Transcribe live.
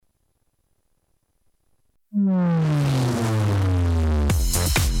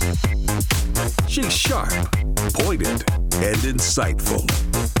She's sharp, pointed, and insightful.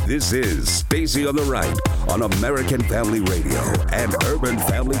 This is Stacy on the Right on American Family Radio and Urban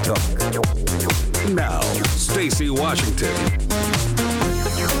Family Talk. Now, Stacy Washington.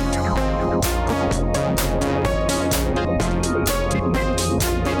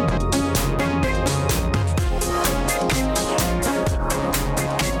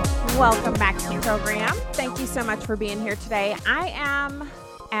 Welcome back to the program. Thank you so much for being here today. I am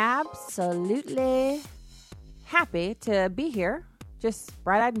absolutely happy to be here, just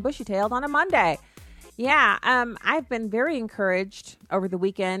bright-eyed and bushy-tailed on a Monday. Yeah, I've been very encouraged over the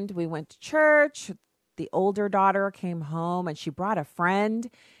weekend. We went to church. The older daughter came home, and she brought a friend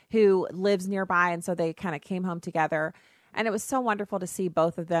who lives nearby, and so they kind of came home together. And it was so wonderful to see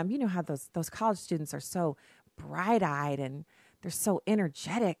both of them. You know how those college students are so bright-eyed, and they're so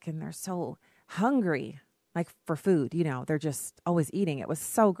energetic, and they're so hungry, like for food, you know, they're just always eating. It was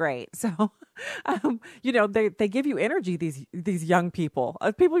so great. So, you know, they give you energy, these young people.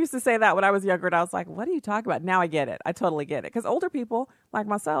 People used to say that when I was younger, and I was like, what are you talking about? Now I get it. I totally get it. Because older people like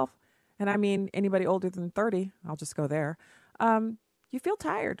myself, and I mean anybody older than 30, I'll just go there. You feel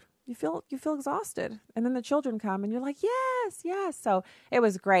tired. You feel exhausted. And then the children come and you're like, yes. So it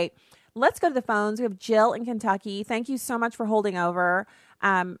was great. Let's go to the phones. We have Jill in Kentucky. Thank you so much for holding over.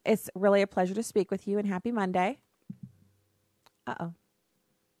 It's really a pleasure to speak with you, and happy Monday. Uh-oh.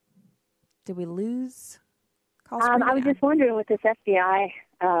 Did we lose call screen? I was just wondering with this FBI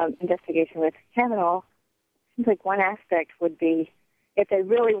investigation with Kavanaugh, seems like one aspect would be if they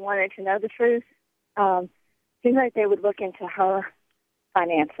really wanted to know the truth, seems like they would look into her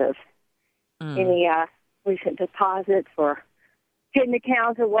finances, any recent deposits or hidden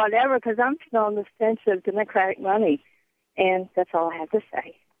accounts or whatever, because I'm smelling the stench of Democratic money. And that's all I have to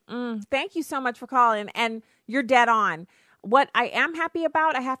say. Thank you so much for calling. And you're dead on. What I am happy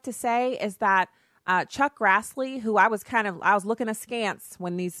about, I have to say, is that Chuck Grassley, who I was looking askance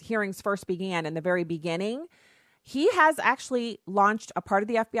when these hearings first began in the very beginning, he has actually launched a part of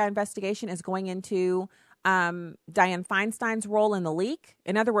the FBI investigation is going into Dianne Feinstein's role in the leak.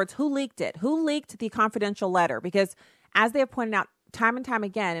 In other words, who leaked it? Who leaked the confidential letter? Because as they have pointed out time and time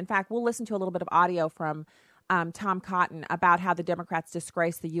again, in fact, we'll listen to a little bit of audio from Tom Cotton about how the Democrats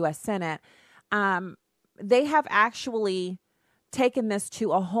disgraced the U.S. Senate. They have actually taken this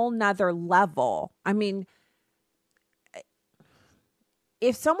to a whole nother level. I mean,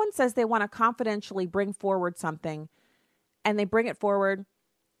 if someone says they want to confidentially bring forward something and they bring it forward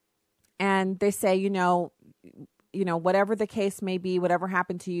and they say, you know, whatever the case may be, whatever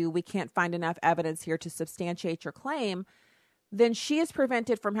happened to you, we can't find enough evidence here to substantiate your claim, then she is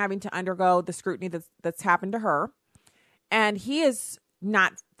prevented from having to undergo the scrutiny that's happened to her. And he is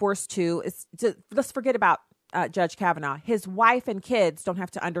not forced to. Let's forget about Judge Kavanaugh. His wife and kids don't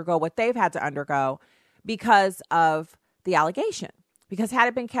have to undergo what they've had to undergo because of the allegation. Because had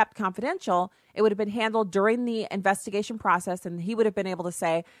it been kept confidential, it would have been handled during the investigation process, and he would have been able to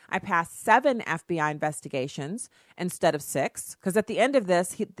say, I passed 7 FBI investigations instead of 6. Because at the end of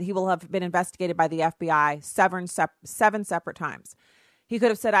this, he will have been investigated by the FBI 7 separate times. He could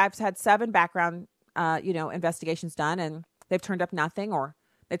have said, I've had 7 background investigations done, and they've turned up nothing, or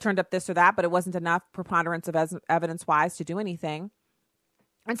they turned up this or that, but it wasn't enough preponderance of evidence-wise to do anything.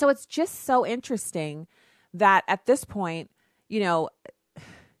 And so it's just so interesting that at this point,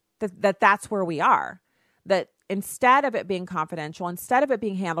 that's where we are. That instead of it being confidential, instead of it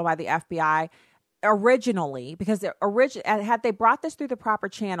being handled by the FBI originally, because had they brought this through the proper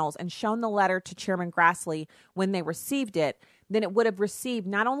channels and shown the letter to Chairman Grassley when they received it, then it would have received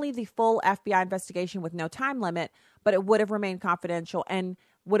not only the full FBI investigation with no time limit, but it would have remained confidential and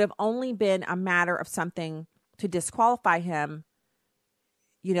would have only been a matter of something to disqualify him.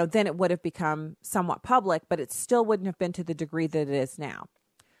 Then it would have become somewhat public, but it still wouldn't have been to the degree that it is now.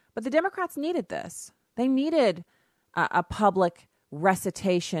 But the Democrats needed this. They needed a public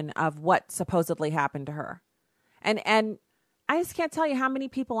recitation of what supposedly happened to her. And I just can't tell you how many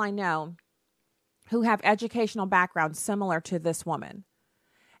people I know who have educational backgrounds similar to this woman.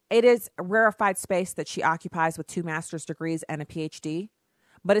 It is a rarefied space that she occupies with 2 master's degrees and a PhD,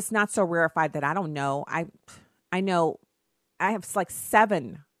 but it's not so rarefied that I don't know. I know I have like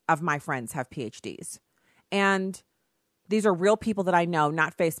 7 of my friends have PhDs, and these are real people that I know,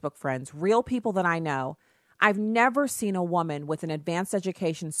 not Facebook friends, real people that I know. I've never seen a woman with an advanced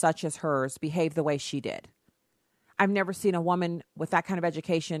education such as hers behave the way she did. I've never seen a woman with that kind of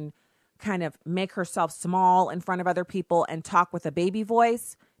education kind of make herself small in front of other people and talk with a baby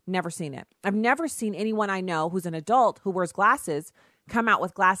voice. Never seen it. I've never seen anyone I know who's an adult who wears glasses come out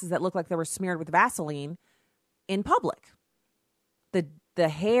with glasses that look like they were smeared with Vaseline in public. the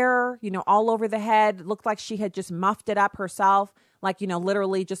hair, all over the head. Looked like she had just muffed it up herself. Like,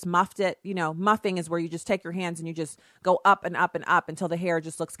 literally just muffed it. Muffing is where you just take your hands and you just go up and up and up until the hair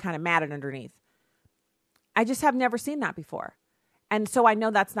just looks kind of matted underneath. I just have never seen that before. And so I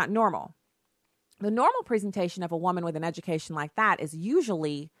know that's not normal. The normal presentation of a woman with an education like that is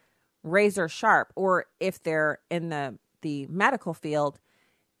usually razor sharp, or if they're in the medical field,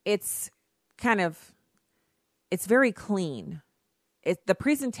 it's very clean. The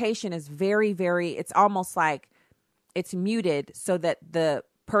presentation is very, very, it's almost like it's muted so that the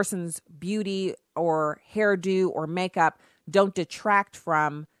person's beauty or hairdo or makeup don't detract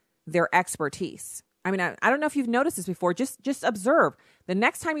from their expertise. I mean, I don't know if you've noticed this before. Just observe. The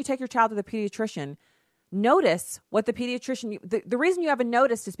next time you take your child to the pediatrician, notice what the pediatrician... The reason you haven't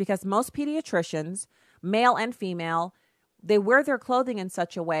noticed is because most pediatricians, male and female, they wear their clothing in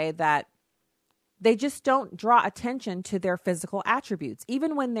such a way that they just don't draw attention to their physical attributes.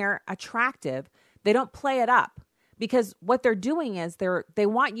 Even when they're attractive, they don't play it up, because what they're doing is they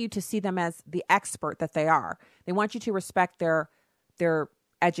want you to see them as the expert that they are. They want you to respect their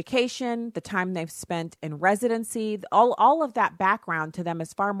education, the time they've spent in residency. All of that background to them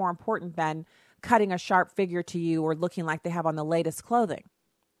is far more important than cutting a sharp figure to you or looking like they have on the latest clothing.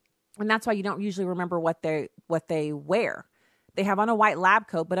 And that's why you don't usually remember what they wear. They have on a white lab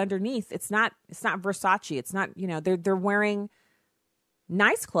coat, but underneath it's not Versace. It's not, they're wearing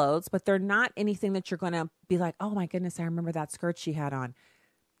nice clothes, but they're not anything that you're going to be like, oh my goodness, I remember that skirt she had on.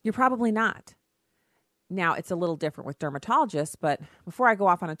 You're probably not. Now, it's a little different with dermatologists, but before I go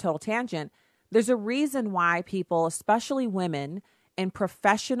off on a total tangent, there's a reason why people, especially women in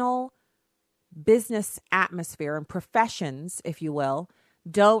professional business atmosphere and professions, if you will,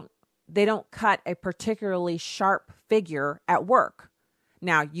 they don't cut a particularly sharp figure at work.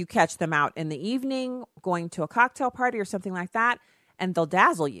 Now, you catch them out in the evening, going to a cocktail party or something like that, and they'll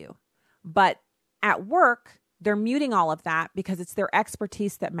dazzle you. But at work, they're muting all of that because it's their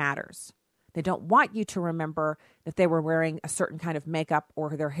expertise that matters. They don't want you to remember that they were wearing a certain kind of makeup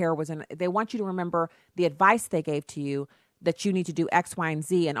or their hair was in. They want you to remember the advice they gave to you, that you need to do X, Y, and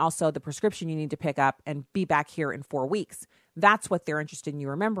Z, and also the prescription you need to pick up and be back here in 4 weeks. That's what they're interested in you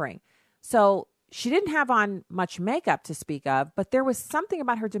remembering. So she didn't have on much makeup to speak of, but there was something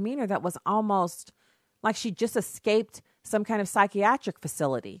about her demeanor that was almost like she just escaped some kind of psychiatric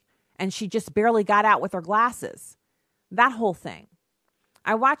facility and she just barely got out with her glasses. That whole thing.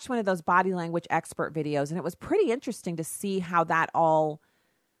 I watched one of those body language expert videos, and it was pretty interesting to see how that all,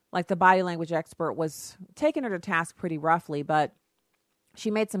 like the body language expert was taking her to task pretty roughly, but she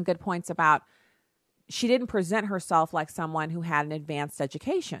made some good points about she didn't present herself like someone who had an advanced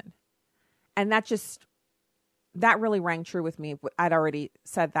education. And that really rang true with me. I'd already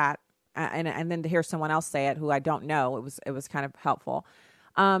said that. And then to hear someone else say it who I don't know, it was kind of helpful.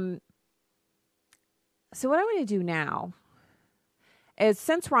 So what I'm going to do now is,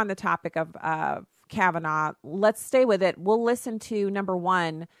 since we're on the topic of Kavanaugh, let's stay with it. We'll listen to number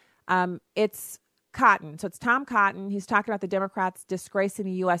one. It's Cotton. So it's Tom Cotton. He's talking about the Democrats disgracing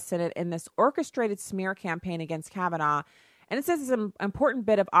the U.S. Senate in this orchestrated smear campaign against Kavanaugh. And it says it's an important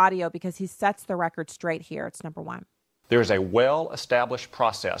bit of audio because he sets the record straight here. It's number one. There is a well-established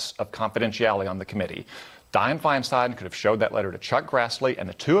process of confidentiality on the committee. Dianne Feinstein could have showed that letter to Chuck Grassley, and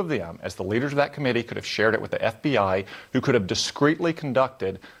the two of them, as the leaders of that committee, could have shared it with the FBI, who could have discreetly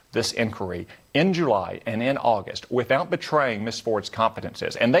conducted this inquiry in July and in August without betraying Ms. Ford's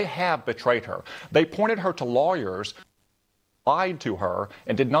confidences. And they have betrayed her. They pointed her to lawyers, lied to her,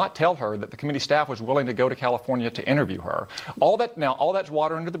 and did not tell her that the committee staff was willing to go to California to interview her. All that's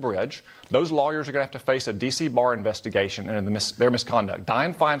water under the bridge. Those lawyers are going to have to face a D.C. bar investigation into their misconduct.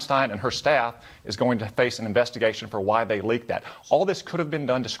 Dianne Feinstein and her staff is going to face an investigation for why they leaked that. All this could have been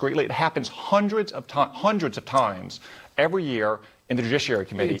done discreetly. It happens hundreds of times every year in the Judiciary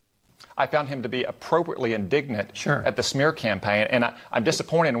Committee. I found him to be appropriately indignant at the smear campaign, and I'm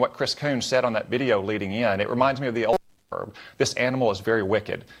disappointed in what Chris Coons said on that video leading in. It reminds me of the old proverb, this animal is very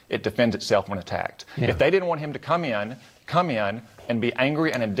wicked. It defends itself when attacked. Yeah. If they didn't want him to come in and be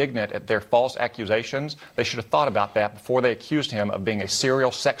angry and indignant at their false accusations, they should have thought about that before they accused him of being a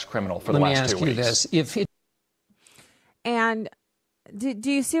serial sex criminal for the last 2 weeks. Let me ask you this. And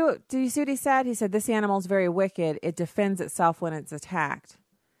do you see what he said? He said, this animal is very wicked. It defends itself when it's attacked.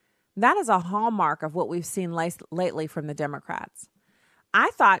 That is a hallmark of what we've seen lately from the Democrats.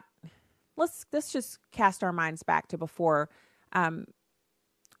 I thought, let's just cast our minds back to before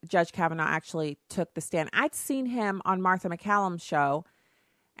Judge Kavanaugh actually took the stand. I'd seen him on Martha McCallum's show,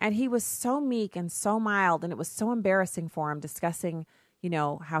 and he was so meek and so mild, and it was so embarrassing for him discussing,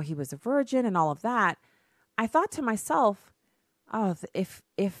 how he was a virgin and all of that. I thought to myself, oh, if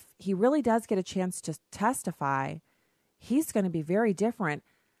he really does get a chance to testify, he's going to be very different.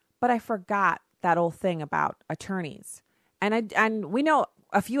 But I forgot that old thing about attorneys. And we know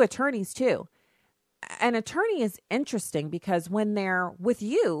a few attorneys too. An attorney is interesting because when they're with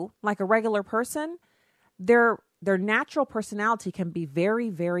you, like a regular person, their natural personality can be very,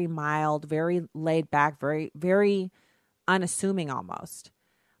 very mild, very laid back, very, very unassuming almost.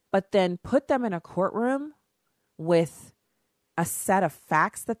 But then put them in a courtroom with a set of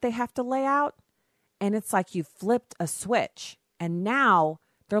facts that they have to lay out, and it's like you flipped a switch, and now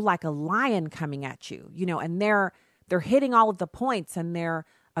they're like a lion coming at you, and they're hitting all of the points, and they're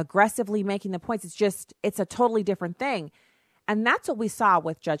aggressively making the points. It's a totally different thing. And that's what we saw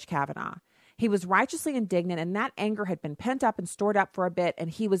with Judge Kavanaugh. He was righteously indignant, and that anger had been pent up and stored up for a bit, and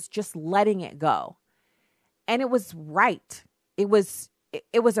he was just letting it go. And it was right. It was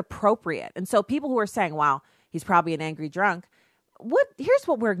appropriate. And so people who are saying, wow, he's probably an angry drunk. Here's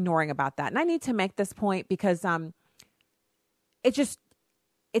what we're ignoring about that. And I need to make this point because it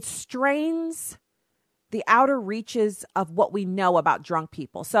strains the outer reaches of what we know about drunk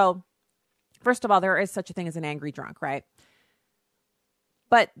people. So first of all, there is such a thing as an angry drunk, right?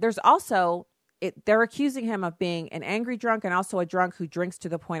 But there's also, they're accusing him of being an angry drunk and also a drunk who drinks to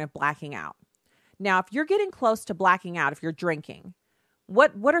the point of blacking out. Now, if you're getting close to blacking out, if you're drinking,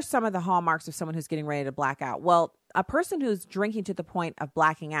 what are some of the hallmarks of someone who's getting ready to black out? Well, a person who's drinking to the point of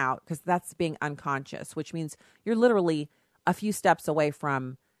blacking out, because that's being unconscious, which means you're literally a few steps away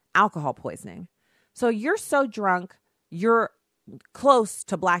from alcohol poisoning. So you're so drunk, you're close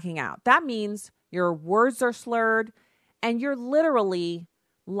to blacking out. That means your words are slurred and you're literally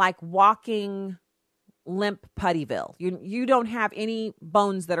like walking limp Puttyville. You don't have any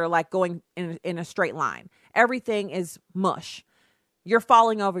bones that are like going in a straight line. Everything is mush. You're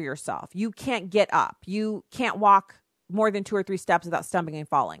falling over yourself. You can't get up. You can't walk more than 2 or 3 steps without stumbling and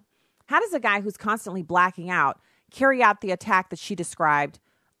falling. How does a guy who's constantly blacking out carry out the attack that she described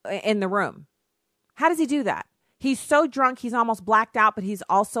in the room? How does he do that? He's so drunk, he's almost blacked out, but he's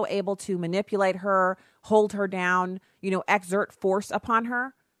also able to manipulate her, hold her down, exert force upon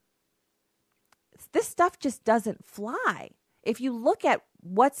her. This stuff just doesn't fly. If you look at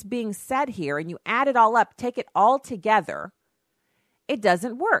what's being said here and you add it all up, take it all together, it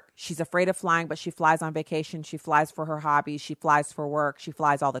doesn't work. She's afraid of flying, but she flies on vacation. She flies for her hobbies. She flies for work. She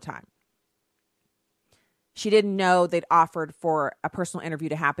flies all the time. She didn't know they'd offered for a personal interview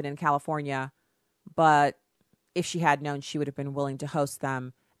to happen in California, but if she had known, she would have been willing to host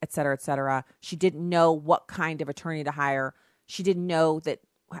them, et cetera, et cetera. She didn't know what kind of attorney to hire. She didn't know that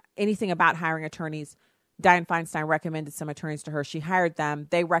anything about hiring attorneys. Dianne Feinstein recommended some attorneys to her. She hired them.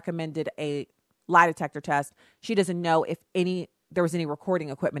 They recommended a lie detector test. She doesn't know if there was any recording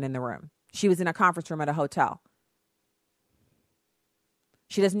equipment in the room. She was in a conference room at a hotel.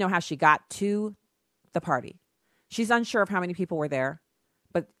 She doesn't know how she got to the party. She's unsure of how many people were there,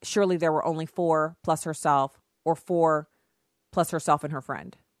 but surely there were only 4 plus herself, or 4 plus herself and her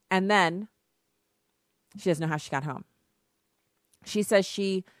friend. And then she doesn't know how she got home. She says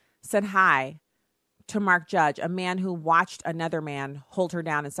she said hi to Mark Judge, a man who watched another man hold her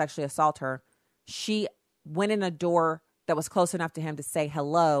down and sexually assault her. She went in a door that was close enough to him to say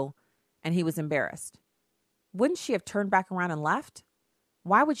hello, and he was embarrassed. Wouldn't she have turned back around and left?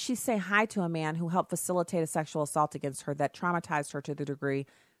 Why would she say hi to a man who helped facilitate a sexual assault against her that traumatized her to the degree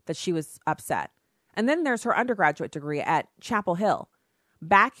that she was upset? And then there's her undergraduate degree at Chapel Hill.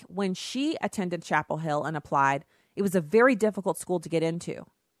 Back when she attended Chapel Hill and applied, it was a very difficult school to get into.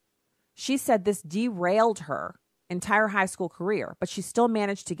 She said this derailed her entire high school career, but she still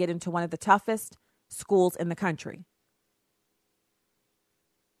managed to get into one of the toughest schools in the country.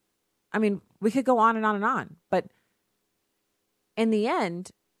 I mean, we could go on and on and on, but in the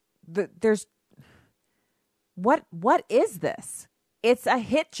end, there's what is this? It's a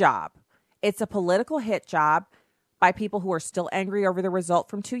hit job. It's a political hit job by people who are still angry over the result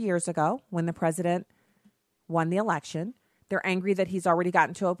from 2 years ago when the president won the election. They're angry that he's already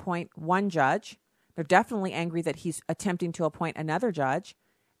gotten to appoint one judge. They're definitely angry that he's attempting to appoint another judge,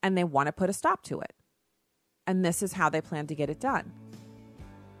 and they want to put a stop to it. And this is how they plan to get it done.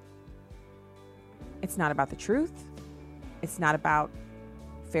 It's not about the truth. It's not about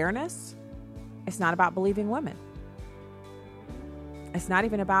fairness. It's not about believing women. It's not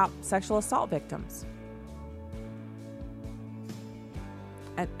even about sexual assault victims.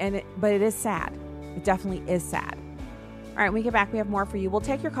 But it is sad. It definitely is sad. All right, when we get back, we have more for you. We'll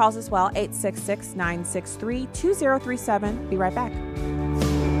take your calls as well, 866-963-2037. Be right back.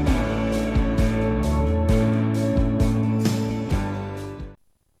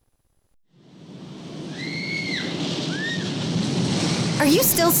 Are you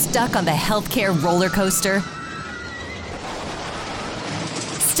still stuck on the healthcare roller coaster?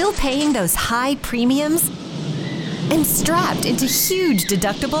 Still paying those high premiums? And strapped into huge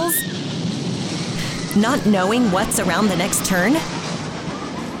deductibles? Not knowing what's around the next turn?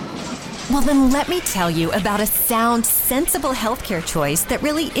 Well, then let me tell you about a sound, sensible healthcare choice that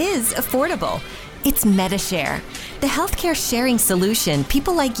really is affordable. It's Medi-Share, the healthcare sharing solution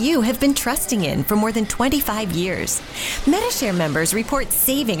people like you have been trusting in for more than 25 years. Medi-Share members report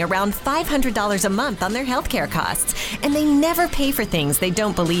saving around $500 a month on their healthcare costs, and they never pay for things they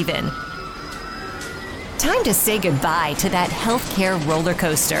don't believe in. Time to say goodbye to that healthcare roller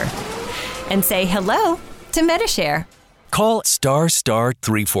coaster and say hello to Medi-Share. Call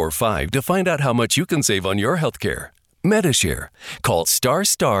 *345 to find out how much you can save on your healthcare. Medi-Share. Call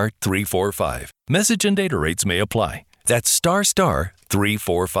 *345. Message and data rates may apply. That's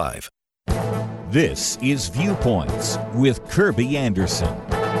 *345. This is Viewpoints with Kirby Anderson.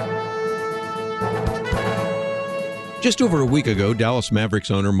 Just over a week ago, Dallas Mavericks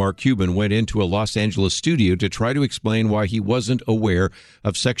owner Mark Cuban went into a Los Angeles studio to try to explain why he wasn't aware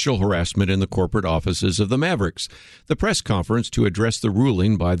of sexual harassment in the corporate offices of the Mavericks. The press conference to address the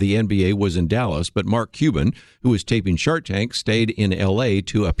ruling by the NBA was in Dallas, but Mark Cuban, who was taping Shark Tank, stayed in L.A.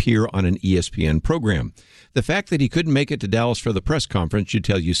 to appear on an ESPN program. The fact that he couldn't make it to Dallas for the press conference should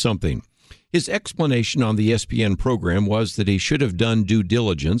tell you something. His explanation on the ESPN program was that he should have done due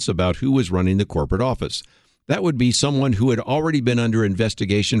diligence about who was running the corporate office. That would be someone who had already been under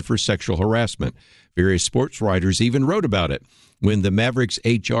investigation for sexual harassment. Various sports writers even wrote about it. When the Mavericks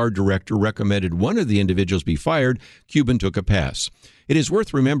HR director recommended one of the individuals be fired, Cuban took a pass. It is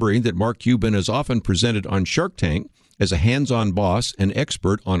worth remembering that Mark Cuban is often presented on Shark Tank as a hands-on boss and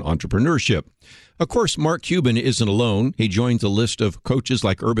expert on entrepreneurship. Of course, Mark Cuban isn't alone. He joins a list of coaches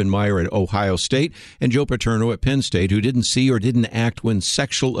like Urban Meyer at Ohio State and Joe Paterno at Penn State who didn't see or didn't act when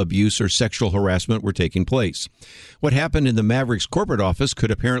sexual abuse or sexual harassment were taking place. What happened in the Mavericks corporate office could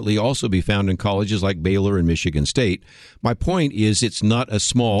apparently also be found in colleges like Baylor and Michigan State. My point is it's not a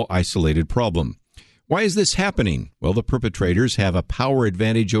small, isolated problem. Why is this happening? Well, the perpetrators have a power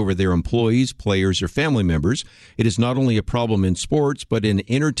advantage over their employees, players, or family members. It is not only a problem in sports, but in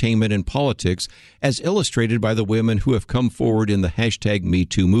entertainment and politics, as illustrated by the women who have come forward in the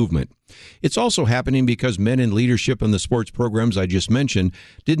 #MeToo movement. It's also happening because men in leadership in the sports programs I just mentioned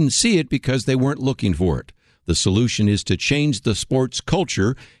didn't see it because they weren't looking for it. The solution is to change the sports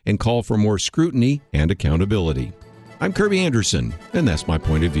culture and call for more scrutiny and accountability. I'm Kirby Anderson, and that's my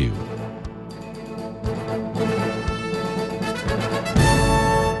point of view.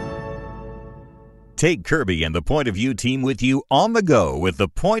 Take Kirby and the Point of View team with you on the go with the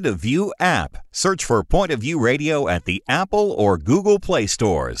Point of View app. Search for Point of View Radio at the Apple or Google Play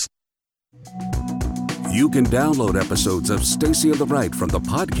stores. You can download episodes of Stacy on the Right from the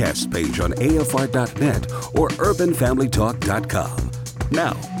podcast page on AFR.net or UrbanFamilyTalk.com.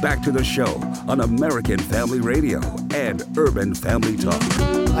 Now, back to the show on American Family Radio and Urban Family Talk.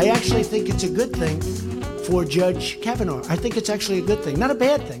 I actually think it's a good thing for Judge Kavanaugh. I think it's actually a good thing. Not a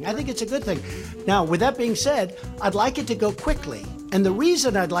bad thing. I think it's a good thing. Now, with that being said, I'd like it to go quickly. And the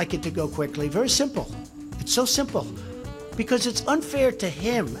reason I'd like it to go quickly, very simple. It's so simple. Because it's unfair to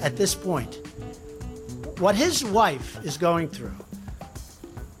him at this point. What his wife is going through,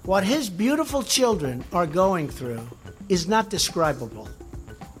 what his beautiful children are going through, is not describable.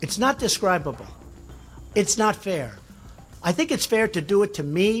 It's not describable. It's not fair. I think it's fair to do it to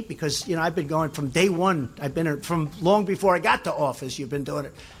me because, I've been going from day one. I've been from long before I got to office. You've been doing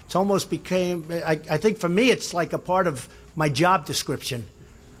it. It's almost became, I think for me, it's like a part of my job description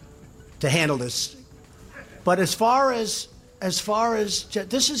to handle this. But as far as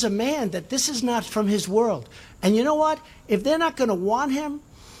this is a man that this is not from his world. And you know what? If they're not going to want him,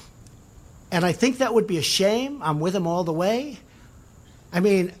 and I think that would be a shame, I'm with him all the way. I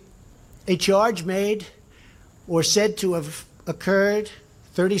mean, a charge made or said to have occurred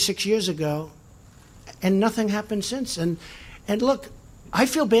 36 years ago, and nothing happened since. And look, I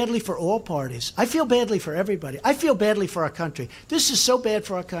feel badly for all parties. I feel badly for everybody. I feel badly for our country. This is so bad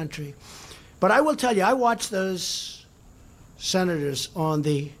for our country. But I will tell you, I watched those senators on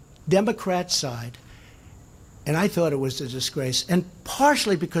the Democrat side, and I thought it was a disgrace, and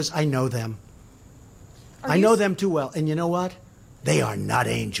partially because I know them. I know them too well. And you know what? They are not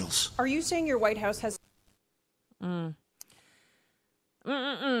angels. Are you saying your White House has... All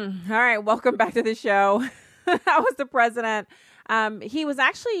right, welcome back to the show. That was the president. He was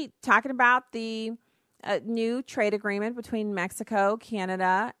actually talking about the new trade agreement between Mexico,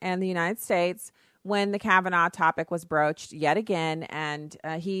 Canada, and the United States, when the Kavanaugh topic was broached yet again. And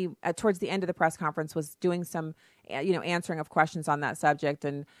he, towards the end of the press conference, was doing some, answering of questions on that subject.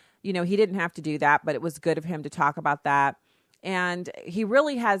 And, he didn't have to do that, but it was good of him to talk about that. And he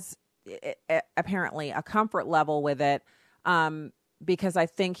really has apparently a comfort level with it, because I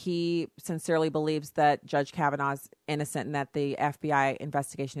think he sincerely believes that Judge Kavanaugh's innocent and that the FBI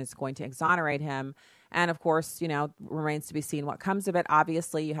investigation is going to exonerate him. And of course, remains to be seen what comes of it.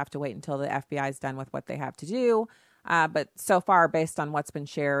 Obviously, you have to wait until the FBI is done with what they have to do. But so far, based on what's been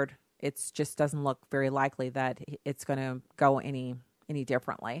shared, it just doesn't look very likely that it's going to go any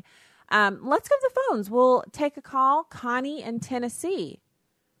differently. Let's go to the phones. We'll take a call. Connie in Tennessee.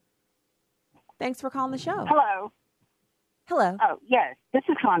 Thanks for calling the show. Hello. Hello. Oh, yes. This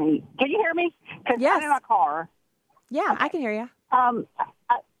is Connie. Can you hear me? Because yes. I'm in my car. Yeah, okay. I can hear you.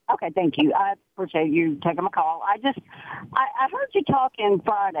 Okay, thank you. I appreciate you taking my call. I heard you talking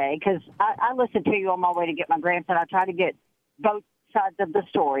Friday because I listened to you on my way to get my grandson. I try to get both sides of the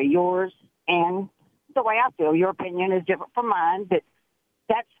story, yours and the way I feel. Your opinion is different from mine, but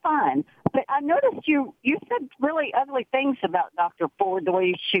that's fine. But I noticed you said really ugly things about Dr. Ford, the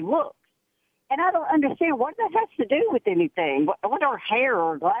way she looks. And I don't understand what that has to do with anything. What her hair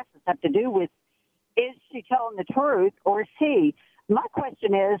or glasses have to do with, is she telling the truth or is he? My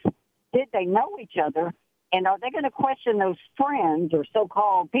question is, did they know each other? And are they going to question those friends or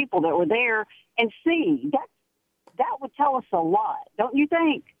so-called people that were there and see? That would tell us a lot, don't you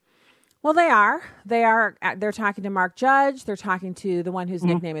think? Well, they are. They're talking to Mark Judge. They're talking to the one whose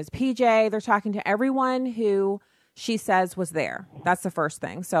nickname is PJ. They're talking to everyone who she says was there. That's the first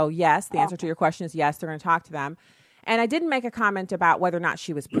thing. So, yes, the answer to your question is yes, they're going to talk to them. And I didn't make a comment about whether or not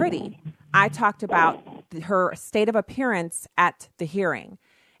she was pretty. I talked about her state of appearance at the hearing.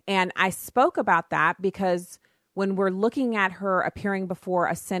 And I spoke about that because when we're looking at her appearing before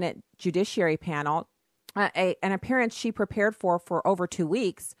a Senate Judiciary panel, an appearance she prepared for over 2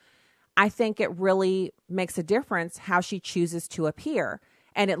 weeks, I think it really makes a difference how she chooses to appear.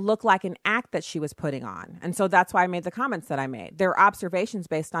 And it looked like an act that she was putting on. And so that's why I made the comments that I made. They're observations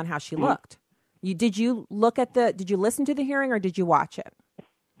based on how she looked. Did you listen to the hearing or did you watch it?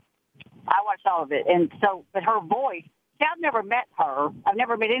 I watched all of it. And so, but her voice, see, I've never met her. I've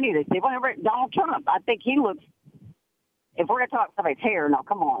never met any of these people. I've never met Donald Trump. I think he looks, if we're going to talk somebody's hair, no,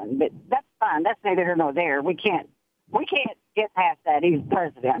 come on. But that's fine. That's neither here nor there. We can't get past that. He's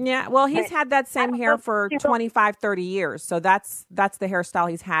president. Yeah, well, he's had that same hair for 25, 30 years. So that's the hairstyle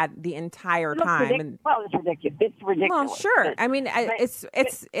he's had the entire time. Well, it's ridiculous. It's ridiculous. Well, sure. I mean,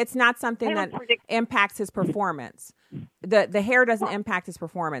 it's not something that impacts his performance. The hair doesn't impact his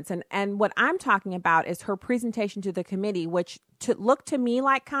performance. And what I'm talking about is her presentation to the committee, which looked to me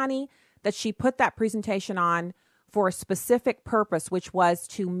like, Connie, that she put that presentation on for a specific purpose, which was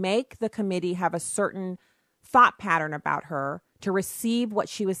to make the committee have a certain thought pattern about her, to receive what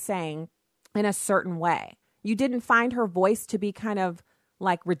she was saying in a certain way. You didn't find her voice to be kind of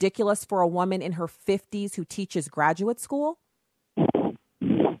like ridiculous for a woman in her 50s who teaches graduate school? Right.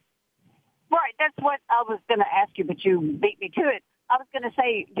 That's what I was going to ask you, but you beat me to it. I was going to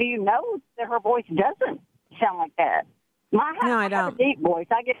say, do you know that her voice doesn't sound like that? No, I don't. Have a deep voice.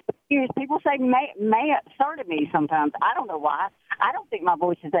 I get confused. People say may sort of me sometimes. I don't know why. I don't think my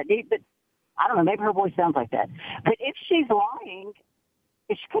voice is that deep, but I don't know. Maybe her voice sounds like that. But if she's lying,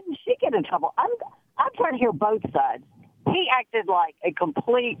 couldn't she get in trouble? I'm trying to hear both sides. He acted like a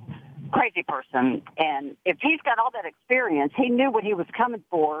complete crazy person, and if he's got all that experience, he knew what he was coming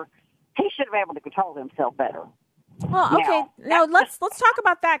for. He should have been able to control himself better. Well, okay. Now let's talk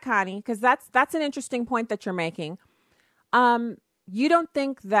about that, Connie, because that's an interesting point that you're making. You don't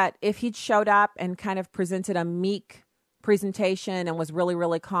think that if he'd showed up and kind of presented a meek presentation and was really,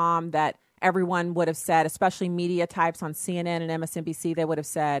 really calm, that everyone would have said, especially media types on CNN and MSNBC, they would have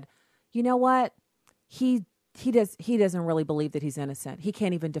said, you know what? He doesn't really believe that he's innocent. He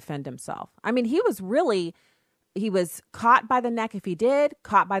can't even defend himself. I mean, he was caught by the neck if he did,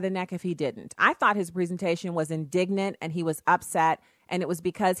 caught by the neck if he didn't. I thought his presentation was indignant and he was upset, and it was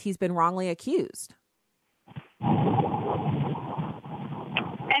because he's been wrongly accused.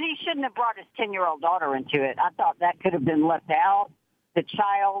 And he shouldn't have brought his 10-year-old daughter into it. I thought that could have been left out. The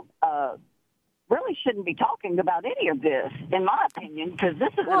child really shouldn't be talking about any of this, in my opinion, because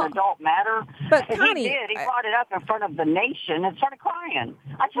this is an adult matter. But and Connie, he brought it up in front of the nation and started crying.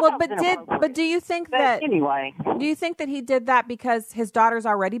 But do you think that anyway? Do you think that he did that because his daughter's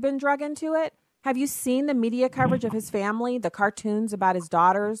already been drug into it? Have you seen the media coverage of his family, the cartoons about his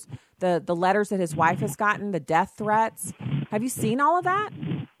daughters, the letters that his wife has gotten, the death threats? Have you seen all of that?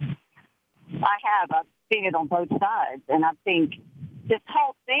 I have. I've seen it on both sides, and I think this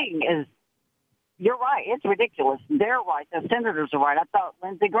whole thing is you're right. It's ridiculous. They're right. The senators are right. I thought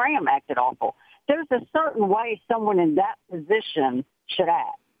Lindsey Graham acted awful. There's a certain way someone in that position should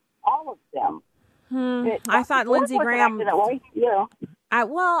act. All of them. I thought Lindsey Graham. That way. Yeah.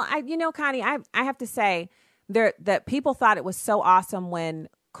 Connie, I have to say that people thought it was so awesome when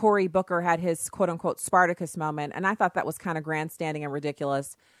Cory Booker had his quote unquote Spartacus moment, and I thought that was kind of grandstanding and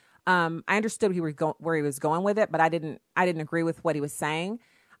ridiculous. I understood where he was going with it, but I didn't agree with what he was saying.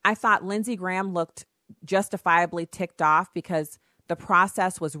 I thought Lindsey Graham looked justifiably ticked off because the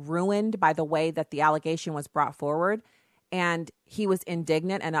process was ruined by the way that the allegation was brought forward, and he was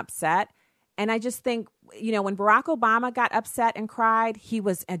indignant and upset. And I just think, when Barack Obama got upset and cried, he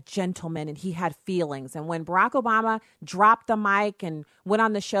was a gentleman and he had feelings. And when Barack Obama dropped the mic and went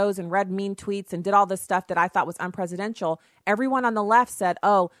on the shows and read mean tweets and did all this stuff that I thought was unpresidential, everyone on the left said,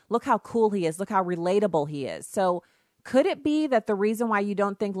 oh, look how cool he is. Look how relatable he is. So could it be that the reason why you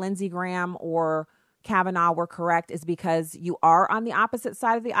don't think Lindsey Graham or Kavanaugh were correct is because you are on the opposite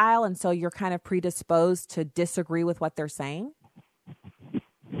side of the aisle and so you're kind of predisposed to disagree with what they're saying?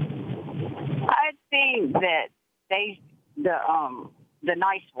 I think that the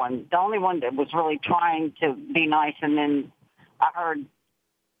nice one, the only one that was really trying to be nice, and then I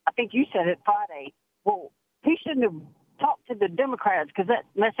think you said it Friday, well, he shouldn't have talked to the Democrats because that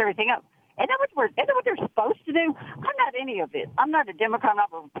messed everything up. Isn't that what they're supposed to do? I'm not any of it. I'm not a Democrat, I'm not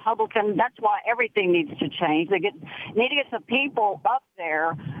a Republican. That's why everything needs to change. They need to get some people up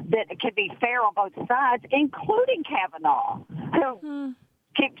there that can be fair on both sides, including Kavanaugh, who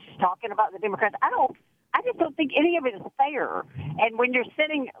keeps talking about the Democrats. I just don't think any of it is fair. And when you're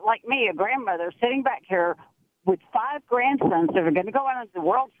sitting, like me, a grandmother, sitting back here with 5 grandsons that are going to go out into the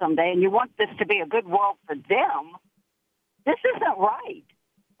world someday, and you want this to be a good world for them, this isn't right.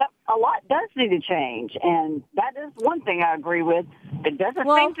 But a lot does need to change, and that is one thing I agree with. It doesn't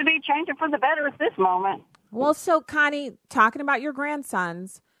seem to be changing for the better at this moment. Well, so, Connie, talking about your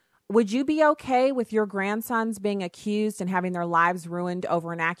grandsons, would you be okay with your grandsons being accused and having their lives ruined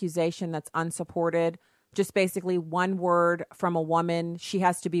over an accusation that's unsupported? Just basically one word from a woman, she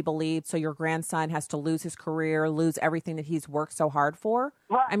has to be believed, so your grandson has to lose his career, lose everything that he's worked so hard for?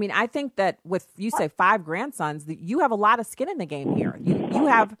 Right. I mean, I think that with, you say 5 grandsons, you have a lot of skin in the game here. You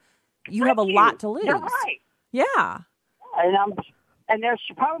have a lot to lose. You're right. Yeah. And they're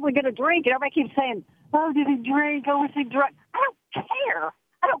probably going to drink, and everybody keeps saying, oh, did he drink? Oh, was he drunk? I don't care.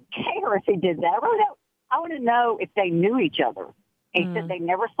 I don't care if he did that. I really don't. I want to know if they knew each other. He said they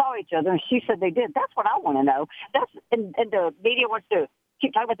never saw each other, and she said they did. That's what I want to know. And the media wants to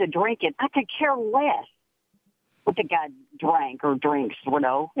keep talking about the drinking. I could care less what the guy drank or drinks,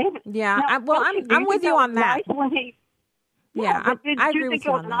 Yeah, I'm with you on that. Nice when he, I agree with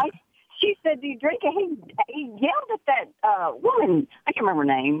you it was on nice? That. She said, do you drink it? He yelled at that woman. I can't remember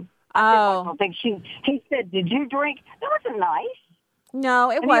her name. Oh. He said, did you drink? That wasn't nice.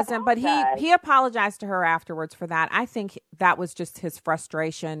 No, it wasn't, but he apologized to her afterwards for that. I think that was just his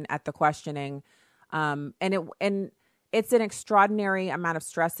frustration at the questioning. And it's an extraordinary amount of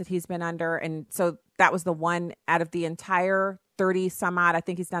stress that he's been under. And so that was the one out of the entire 30 some odd, I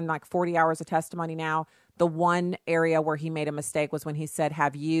think he's done like 40 hours of testimony now. The one area where he made a mistake was when he said,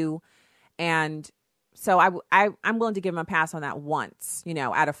 have you? And so I'm willing to give him a pass on that once,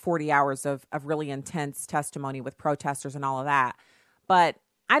 out of 40 hours of really intense testimony with protesters and all of that. But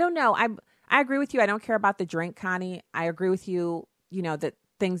I don't know. I agree with you. I don't care about the drink, Connie. I agree with you, that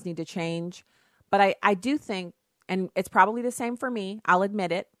things need to change. But I do think, and it's probably the same for me. I'll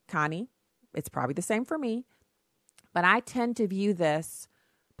admit it, Connie. It's probably the same for me. But I tend to view this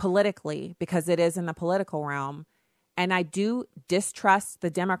politically because it is in the political realm. And I do distrust the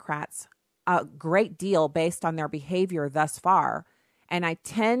Democrats a great deal based on their behavior thus far. And I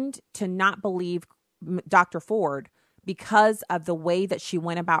tend to not believe Dr. Ford because of the way that she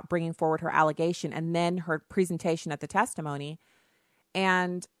went about bringing forward her allegation and then her presentation at the testimony.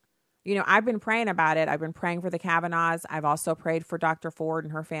 And, I've been praying about it. I've been praying for the Kavanaughs. I've also prayed for Dr. Ford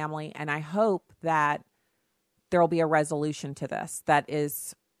and her family. And I hope that there will be a resolution to this that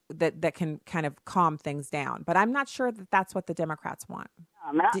can kind of calm things down. But I'm not sure that that's what the Democrats want.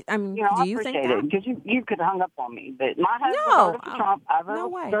 Do you think that? Because you could have hung up on me. But my husband voted for Trump. I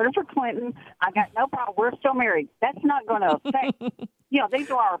voted for Clinton. I got no problem. We're still married. That's not going to affect,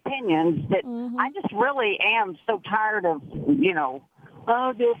 these are our opinions. That I just really am so tired of,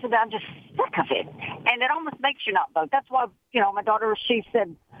 this and that. I'm just sick of it. And it almost makes you not vote. That's why, my daughter, she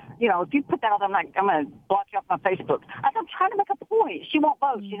said, if you put that out, I'm going to block you off my Facebook. I'm trying to make a point. She won't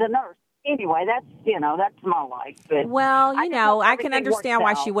vote. She's a nurse. anyway, that's my life. But well, I can understand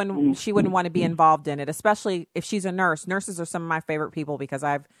why she wouldn't want to be involved in it, especially if she's a nurse. Nurses are some of my favorite people because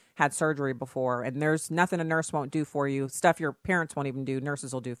I've had surgery before, and there's nothing a nurse won't do for you. Stuff your parents won't even do,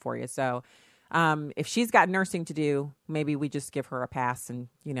 nurses will do for you. So if she's got nursing to do, maybe we just give her a pass, and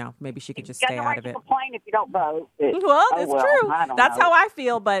maybe she could just stay out of it. Complain if you don't vote. Well, it's true. That's know. how I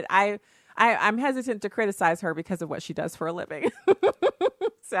feel, but I'm hesitant to criticize her because of what she does for a living.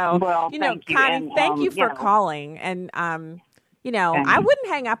 So, thank you. Connie, And, thank you for calling. And, I wouldn't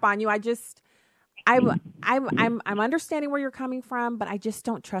hang up on you. I'm understanding where you're coming from, but I just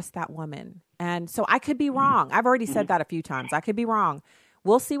don't trust that woman. And so I could be wrong. I've already said that a few times. I could be wrong.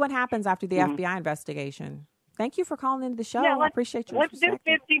 We'll see what happens after the FBI investigation. Thank you for calling into the show. I appreciate your perspective.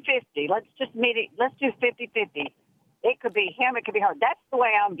 Let's do 50-50. Let's just meet it. Let's do 50-50. It could be him. It could be her. That's the way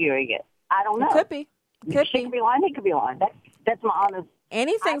I'm viewing it. I don't know. It could be. She could be lying. He could be lying. That's my honest.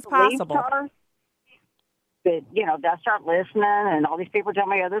 Anything's possible. Her, but I start listening, and all these people tell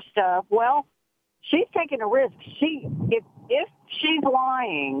me other stuff. Well, she's taking a risk. If she's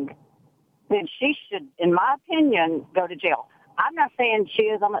lying, then she should, in my opinion, go to jail. I'm not saying she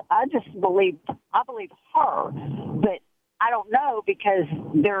is. I believe her, but I don't know because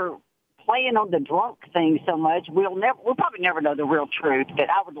they're playing on the drunk thing so much. We'll probably never know the real truth, but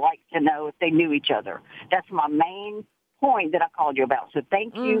I would like to know if they knew each other. That's my main point that I called you about. So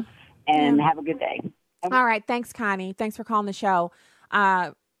thank you, and have a good day. All right. Thanks, Connie. Thanks for calling the show.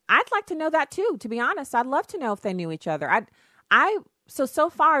 I'd like to know that too, to be honest. I'd love to know if they knew each other. So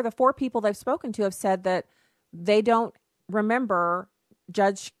far, the 4 people they've spoken to have said that they don't remember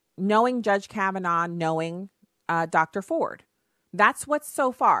knowing Judge Kavanaugh, knowing Dr. Ford. That's what's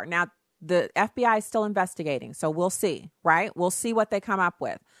so far. Now, the FBI is still investigating, so we'll see, right? We'll see what they come up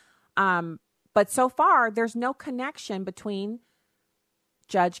with. But so far, there's no connection between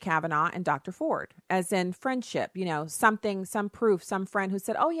Judge Kavanaugh and Dr. Ford, as in friendship, some proof, some friend who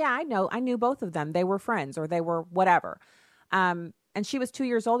said, oh, yeah, I knew both of them. They were friends or they were whatever. And she was 2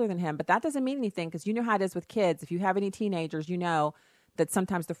 years older than him, but that doesn't mean anything because you know how it is with kids. If you have any teenagers, you know that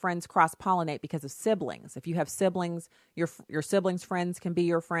sometimes the friends cross-pollinate because of siblings. If you have siblings, your siblings' friends can be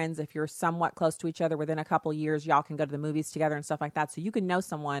your friends. If you're somewhat close to each other within a couple of years, y'all can go to the movies together and stuff like that. So you can know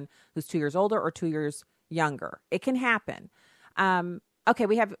someone who's 2 years older or 2 years younger. It can happen. Okay,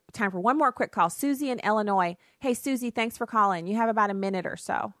 we have time for one more quick call. Susie in Illinois. Hey, Susie, thanks for calling. You have about a minute or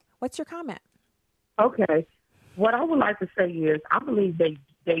so. What's your comment? Okay. What I would like to say is I believe they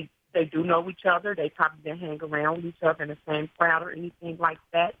do know each other. They probably didn't hang around with each other in the same crowd or anything like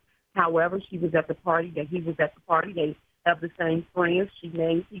that. However, she was at the party, that he was at the party. They have the same friends. She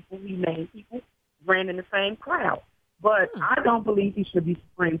named people, he named people, ran in the same crowd. But I don't believe he should be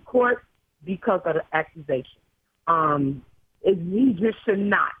Supreme Court because of the accusation. He just should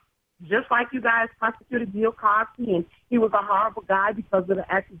not. Just like you guys prosecuted Bill Cosby, and he was a horrible guy because of the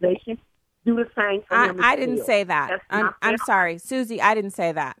accusation. Do the same for him. I didn't say that. I'm sorry, Susie. I didn't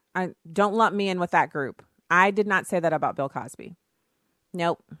say that. Don't lump me in with that group. I did not say that about Bill Cosby.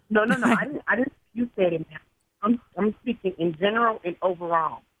 Nope. No. I didn't. You said it. I'm speaking in general and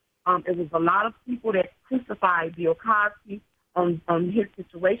overall. There was a lot of people that crucified Bill Cosby on his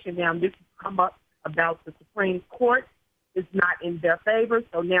situation. Now this has come up about the Supreme Court is not in their favor,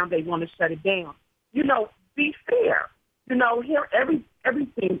 so now they want to shut it down. Be fair. Hear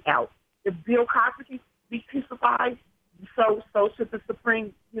everything out. If Bill Cosby be crucified, so should the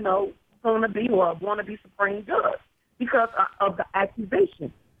Supreme, soon-to-be or wanna-be Supreme Judge because of the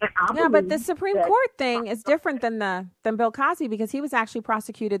accusation. Yeah, but the Supreme Court thing is different than Bill Cosby because he was actually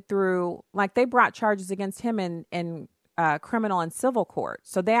prosecuted through, they brought charges against him in criminal and civil court.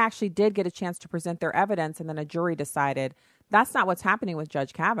 So they actually did get a chance to present their evidence, and then a jury decided. That's not what's happening with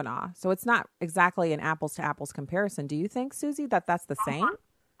Judge Kavanaugh. So it's not exactly an apples-to-apples comparison. Do you think, Susie, that's the same?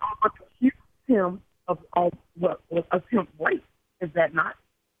 Accuse him of attempt rape. Is that not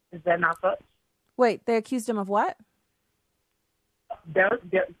such? Wait, they accused him of what?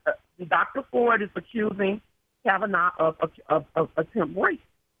 Dr. Ford is accusing Kavanaugh of attempt rape.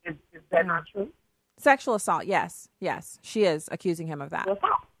 Is that not true? Sexual assault, yes. Yes, she is accusing him of that.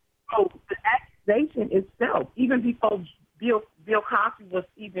 So the accusation itself, even before Bill Cosby was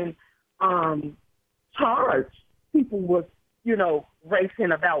even charged, people was,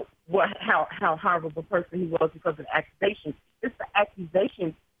 racing about how horrible a person he was because of the accusation. It's the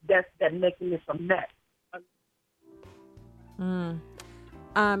accusation that's making this a mess.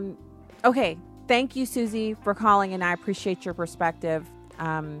 Okay. Thank you, Susie, for calling, and I appreciate your perspective.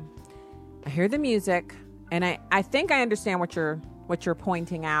 I hear the music, and I think I understand what you're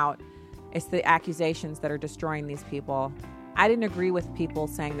pointing out. It's the accusations that are destroying these people. I didn't agree with people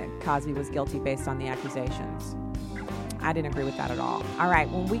saying that Cosby was guilty based on the accusations. I didn't agree with that at all. All right,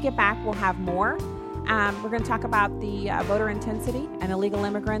 when we get back, we'll have more. We're going to talk about the voter intensity and illegal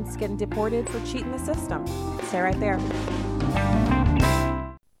immigrants getting deported for cheating the system. Stay right there.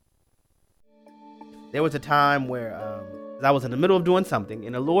 There was a time where I was in the middle of doing something,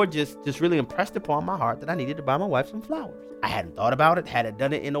 and the Lord just really impressed upon my heart that I needed to buy my wife some flowers. I hadn't thought about it, hadn't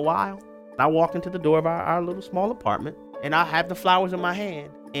done it in a while. I walk into the door of our little small apartment, and I have the flowers in my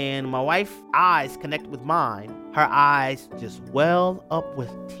hand, and my wife's eyes connect with mine. Her eyes just well up with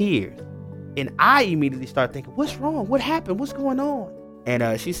tears. And I immediately start thinking, what's wrong? What happened? What's going on?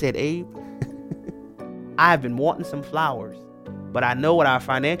 And she said, Abe, I've been wanting some flowers, but I know what our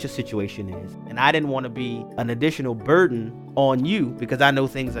financial situation is, and I didn't want to be an additional burden on you because I know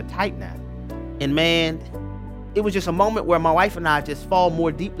things are tight now. And man, it was just a moment where my wife and I just fall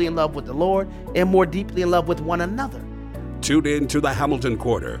more deeply in love with the Lord and more deeply in love with one another. Tune in to the Hamilton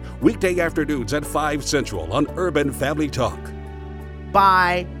Quarter, weekday afternoons at 5 Central on Urban Family Talk.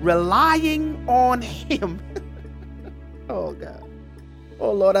 By relying on Him. Oh, God.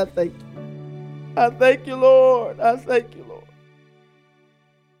 Oh, Lord, I thank you. I thank you, Lord. I thank you,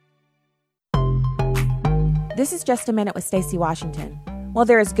 Lord. This is Just a Minute with Stacey Washington. Well,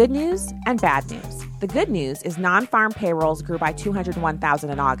 there is good news and bad news. The good news is non-farm payrolls grew by 201,000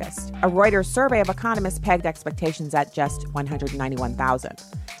 in August. A Reuters survey of economists pegged expectations at just 191,000.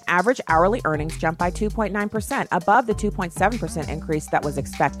 Average hourly earnings jumped by 2.9%, above the 2.7% increase that was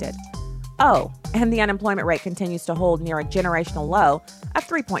expected. Oh, and the unemployment rate continues to hold near a generational low of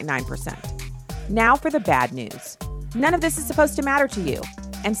 3.9%. Now for the bad news. None of this is supposed to matter to you.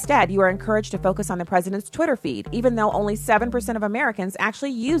 Instead, you are encouraged to focus on the president's Twitter feed, even though only 7% of Americans actually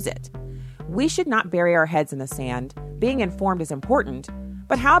use it. We should not bury our heads in the sand. Being informed is important,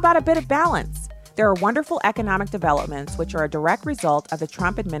 but how about a bit of balance? There are wonderful economic developments which are a direct result of the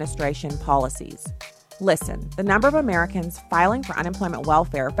Trump administration policies. Listen, the number of Americans filing for unemployment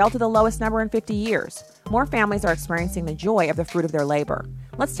welfare fell to the lowest number in 50 years. More families are experiencing the joy of the fruit of their labor.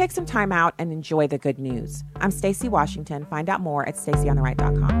 Let's take some time out and enjoy the good news. I'm Stacey Washington. Find out more at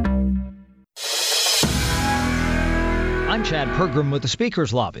StaceyOnTheRight.com. I'm Chad Pergram with the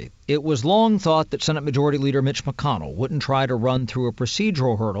Speaker's Lobby. It was long thought that Senate Majority Leader Mitch McConnell wouldn't try to run through a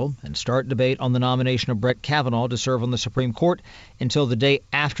procedural hurdle and start debate on the nomination of Brett Kavanaugh to serve on the Supreme Court until the day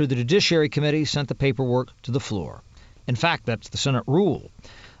after the Judiciary Committee sent the paperwork to the floor. In fact, that's the Senate rule.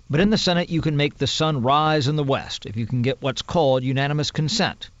 But in the Senate, you can make the sun rise in the west if you can get what's called unanimous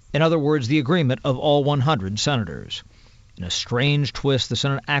consent. In other words, the agreement of all 100 senators. In a strange twist, the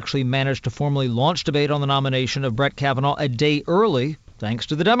Senate actually managed to formally launch debate on the nomination of Brett Kavanaugh a day early, thanks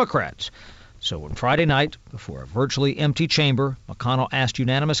to the Democrats. So on Friday night, before a virtually empty chamber, McConnell asked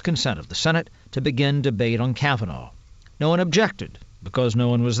unanimous consent of the Senate to begin debate on Kavanaugh. No one objected, because no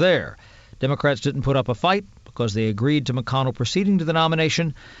one was there. Democrats didn't put up a fight, because they agreed to McConnell proceeding to the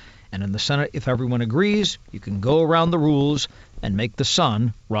nomination. And in the Senate, if everyone agrees, you can go around the rules and make the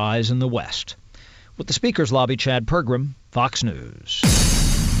sun rise in the west. With the Speaker's Lobby, Chad Pergram, Fox News.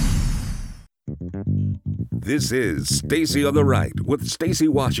 This is Stacey on the Right with Stacey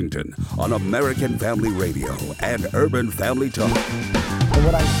Washington on American Family Radio and Urban Family Talk. And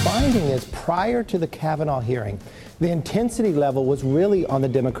what I'm finding is prior to the Kavanaugh hearing, the intensity level was really on the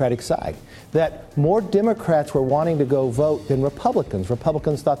Democratic side, that more Democrats were wanting to go vote than Republicans.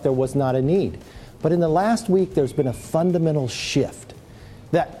 Republicans thought there was not a need. But in the last week, there's been a fundamental shift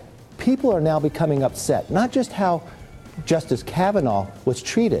that people are now becoming upset, not just how Justice Kavanaugh was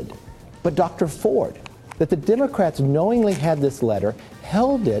treated, but Dr. Ford, that the Democrats knowingly had this letter,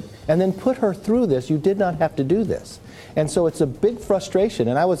 held it, and then put her through this. You did not have to do this. And so it's a big frustration.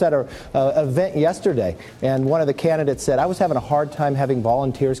 And I was at an event yesterday, and one of the candidates said, I was having a hard time having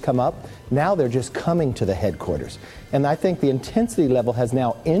volunteers come up. Now they're just coming to the headquarters. And I think the intensity level has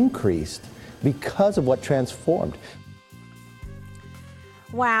now increased because of what transformed.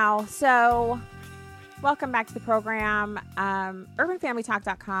 Wow. So welcome back to the program.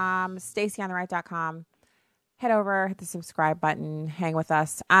 UrbanFamilyTalk.com, StaceyOnTheRight.com. Head over, hit the subscribe button, hang with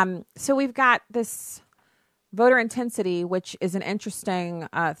us. So we've got this voter intensity, which is an interesting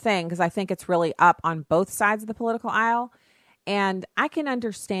thing because I think it's really up on both sides of the political aisle. And I can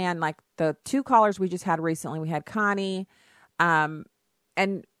understand, like, the two callers we just had recently. We had Connie and,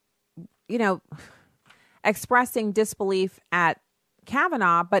 you know, expressing disbelief at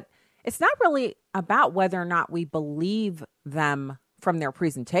Kavanaugh, but it's not really about whether or not we believe them from their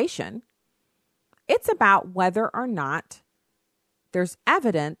presentation. It's about whether or not there's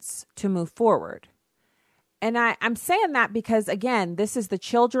evidence to move forward. And I'm saying that because, again, this is the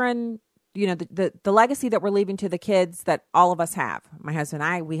children the legacy that we're leaving to the kids that all of us have. My husband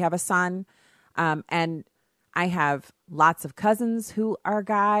and I, we have a son, and I have lots of cousins who are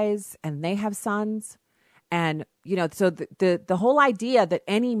guys, and they have sons. And, so the whole idea that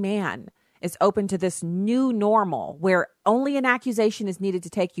any man is open to this new normal where only an accusation is needed to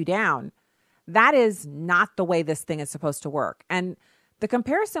take you down, that is not the way this thing is supposed to work. And the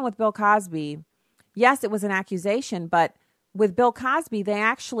comparison with Bill Cosby, yes, it was an accusation, but with Bill Cosby, they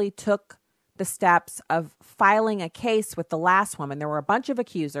actually took the steps of filing a case with the last woman. There were a bunch of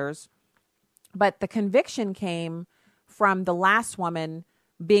accusers, but the conviction came from the last woman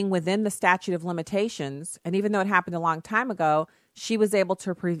being within the statute of limitations. And even though it happened a long time ago, she was able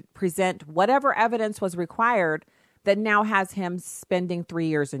to present whatever evidence was required that now has him spending 3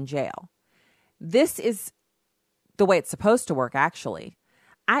 years in jail. This is the way it's supposed to work, actually.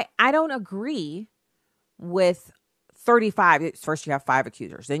 I don't agree with 35. First you have 5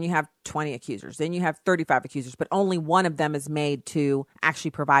 accusers, then you have 20 accusers, then you have 35 accusers, but only one of them is made to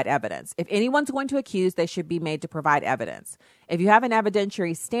actually provide evidence. If anyone's going to accuse, they should be made to provide evidence. If you have an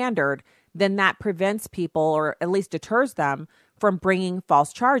evidentiary standard, then that prevents people, or at least deters them, from bringing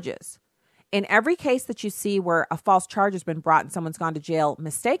false charges. In every case that you see where a false charge has been brought and someone's gone to jail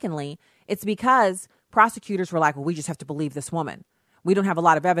mistakenly, it's because prosecutors were like, well, we just have to believe this woman. We don't have a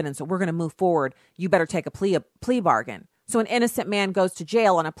lot of evidence, so we're going to move forward. You better take a plea bargain. So an innocent man goes to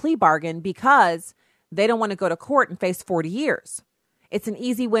jail on a plea bargain because they don't want to go to court and face 40 years. It's an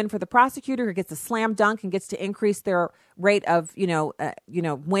easy win for the prosecutor who gets a slam dunk and gets to increase their rate of,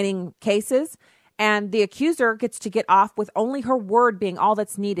 winning cases. And the accuser gets to get off with only her word being all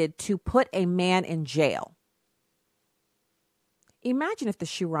that's needed to put a man in jail. Imagine if the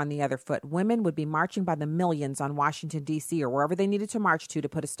shoe were on the other foot. Women would be marching by the millions on Washington, D.C. or wherever they needed to march to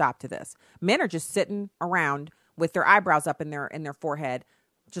put a stop to this. Men are just sitting around with their eyebrows up in their forehead,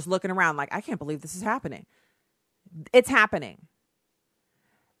 just looking around like, I can't believe this is happening. It's happening.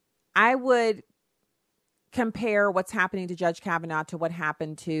 I would compare what's happening to Judge Kavanaugh to what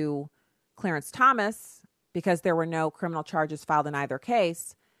happened to Clarence Thomas, because there were no criminal charges filed in either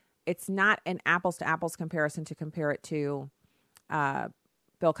case. It's not an apples to apples comparison to compare it to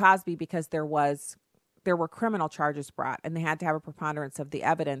Bill Cosby, because there were criminal charges brought and they had to have a preponderance of the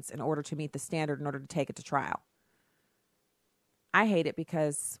evidence in order to meet the standard in order to take it to trial. I hate it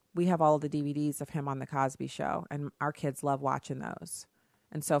because we have all of the DVDs of him on the Cosby Show and our kids love watching those.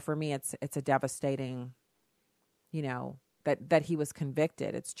 And so for me, it's a devastating, that he was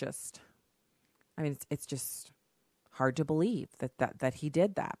convicted. It's just, it's just hard to believe that he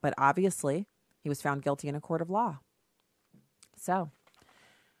did that. But obviously he was found guilty in a court of law. So,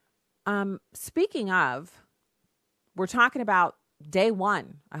 speaking of, we're talking about day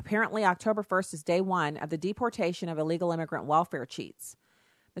one. Apparently, October 1st is day one of the deportation of illegal immigrant welfare cheats.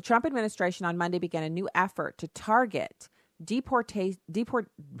 The Trump administration on Monday began a new effort to target deporting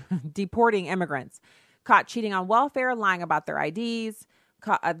immigrants caught cheating on welfare, lying about their IDs,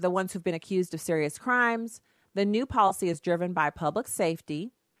 the ones who've been accused of serious crimes. The new policy is driven by public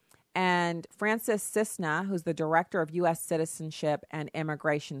safety. And Francis Cisna, who's the director of U.S. Citizenship and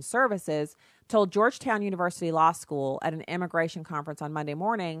Immigration Services, told Georgetown University Law School at an immigration conference on Monday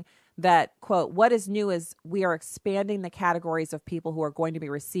morning that, quote, what is new is we are expanding the categories of people who are going to be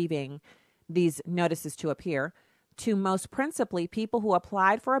receiving these notices to appear to most principally people who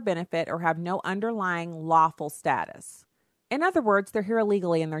applied for a benefit or have no underlying lawful status. In other words, they're here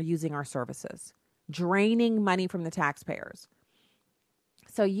illegally and they're using our services, draining money from the taxpayers.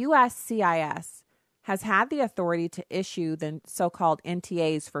 So USCIS has had the authority to issue the so-called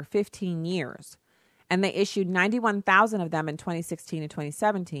NTAs for 15 years, and they issued 91,000 of them in 2016 and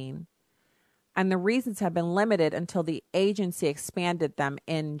 2017, and the reasons have been limited until the agency expanded them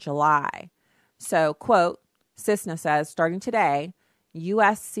in July. So, quote, Cisna says, starting today,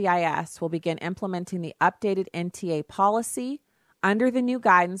 USCIS will begin implementing the updated NTA policy. Under the new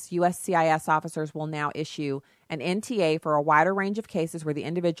guidance, USCIS officers will now issue an NTA for a wider range of cases where the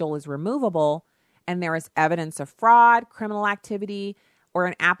individual is removable and there is evidence of fraud, criminal activity, or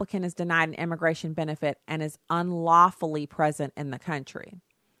an applicant is denied an immigration benefit and is unlawfully present in the country.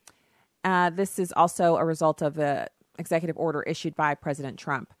 This is also a result of the executive order issued by President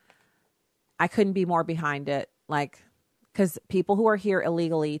Trump. I couldn't be more behind it, because people who are here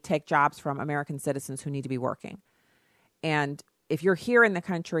illegally take jobs from American citizens who need to be working. And if you're here in the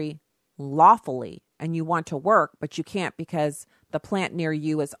country lawfully and you want to work, but you can't because the plant near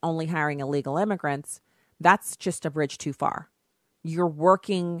you is only hiring illegal immigrants, that's just a bridge too far. You're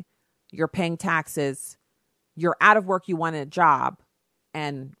working, you're paying taxes, you're out of work, you want a job,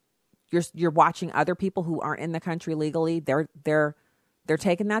 and you're watching other people who aren't in the country legally, they're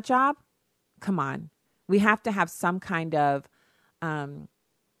taking that job. come on. We have to have some kind of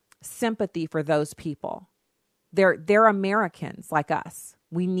sympathy for those people. They're Americans like us.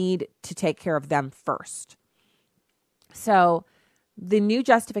 We need to take care of them first. So the new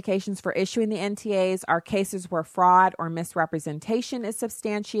justifications for issuing the NTAs are cases where fraud or misrepresentation is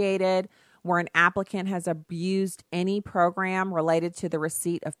substantiated, where an applicant has abused any program related to the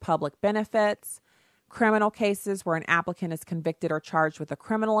receipt of public benefits, criminal cases where an applicant is convicted or charged with a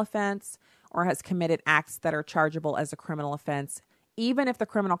criminal offense or has committed acts that are chargeable as a criminal offense, even if the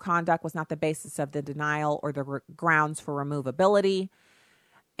criminal conduct was not the basis of the denial or the grounds for removability.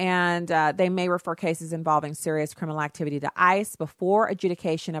 And they may refer cases involving serious criminal activity to ICE before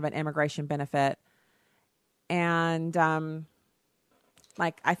adjudication of an immigration benefit. And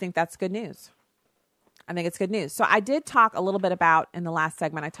I think that's good news. I think it's good news. So I did talk a little bit about, in the last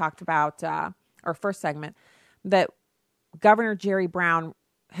segment, I talked about, or first segment, that Governor Jerry Brown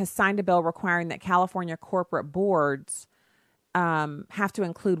has signed a bill requiring that California corporate boards have to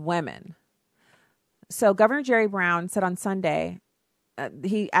include women. So Governor Jerry Brown said on Sunday,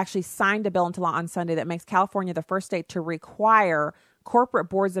 he actually signed a bill into law on Sunday that makes California the first state to require corporate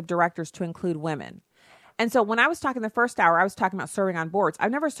boards of directors to include women. And so when I was talking the first hour, I was talking about serving on boards.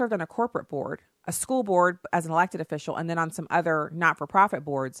 I've never served on a corporate board, a school board as an elected official, and then on some other not-for-profit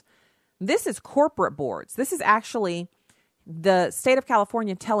boards. This is corporate boards. This is actually the state of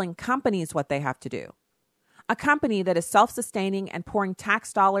California telling companies what they have to do. A company that is self-sustaining and pouring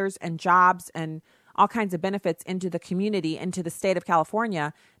tax dollars and jobs and all kinds of benefits into the community, into the state of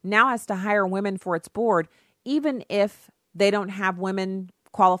California, now has to hire women for its board, even if they don't have women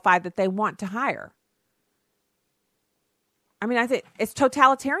qualified that they want to hire. I mean, I think it's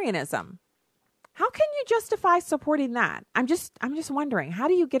totalitarianism. How can you justify supporting that? I'm just wondering, how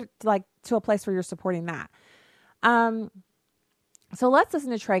do you get to a place where you're supporting that? So let's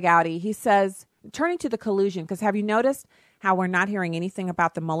listen to Trey Gowdy. He says, turning to the collusion, because have you noticed how we're not hearing anything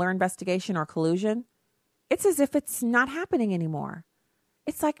about the Mueller investigation or collusion? It's as if it's not happening anymore.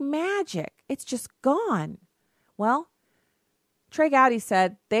 It's like magic. It's just gone. Well, Trey Gowdy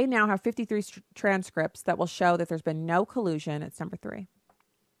said they now have 53 transcripts that will show that there's been no collusion. It's number 3.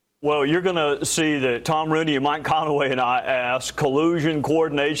 Well, you're going to see that Tom Rooney and Mike Conaway and I ask collusion,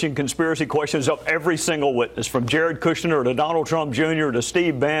 coordination, conspiracy questions of every single witness, from Jared Kushner to Donald Trump Jr. to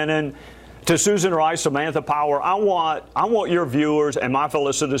Steve Bannon to Susan Rice, Samantha Power. I want your viewers and my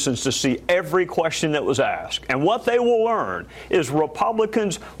fellow citizens to see every question that was asked. And what they will learn is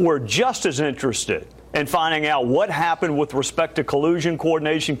Republicans were just as interested in finding out what happened with respect to collusion,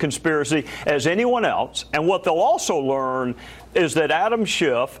 coordination, conspiracy as anyone else. And what they'll also learn is that Adam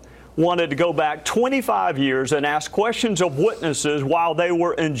Schiff wanted to go back 25 years and ask questions of witnesses while they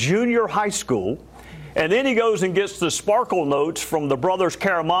were in junior high school. And then he goes and gets the sparkle notes from the brothers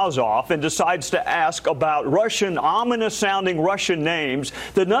Karamazov and decides to ask about Russian, ominous-sounding Russian names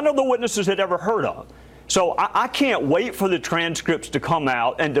that none of the witnesses had ever heard of. So I can't wait for the transcripts to come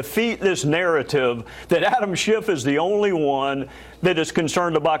out and defeat this narrative that Adam Schiff is the only one that is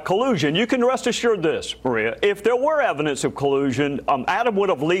concerned about collusion. You can rest assured this, Maria, if there were evidence of collusion, Adam would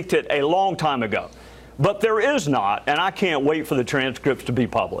have leaked it a long time ago. But there is not, and I can't wait for the transcripts to be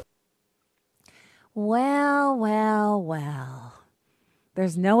public. Well.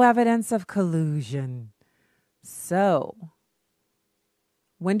 There's no evidence of collusion. So,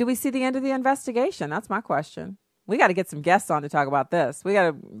 when do we see the end of the investigation? That's my question. We got to get some guests on to talk about this. We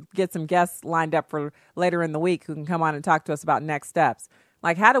got to get some guests lined up for later in the week who can come on and talk to us about next steps.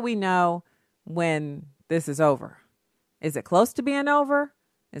 Like, how do we know when this is over? Is it close to being over?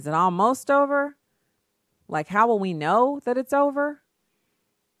 Is it almost over? Like, how will we know that it's over?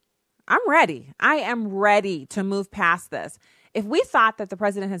 I'm ready. I am ready to move past this. If we thought that the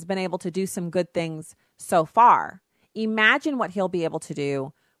president has been able to do some good things so far, imagine what he'll be able to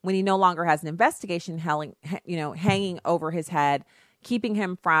do when he no longer has an investigation hanging over his head, keeping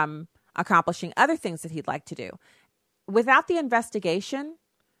him from accomplishing other things that he'd like to do. Without the investigation,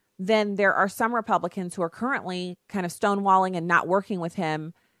 then there are some Republicans who are currently kind of stonewalling and not working with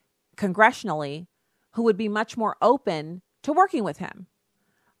him congressionally who would be much more open to working with him.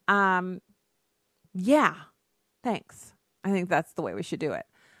 Yeah, thanks. I think that's the way we should do it.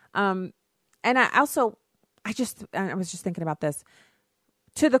 And I was just thinking about this.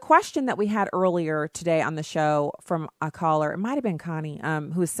 To the question that we had earlier today on the show from a caller, it might have been Connie,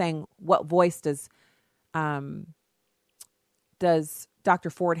 who was saying, what voice does Dr.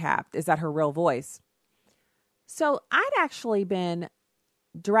 Ford have? Is that her real voice? So I'd actually been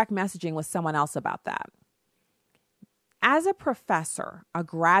direct messaging with someone else about that. As a professor, a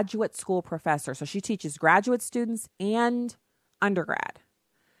graduate school professor, so she teaches graduate students and undergrad,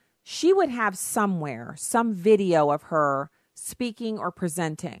 she would have somewhere some video of her speaking or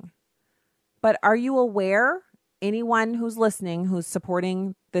presenting. But are you aware, anyone who's listening, who's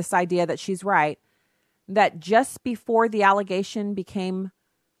supporting this idea that she's right, that just before the allegation became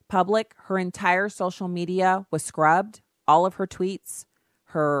public, her entire social media was scrubbed, all of her tweets,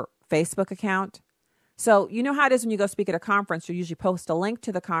 her Facebook account? So you know how it is when you go speak at a conference, you usually post a link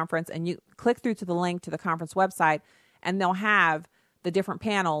to the conference and you click through to the link to the conference website and they'll have the different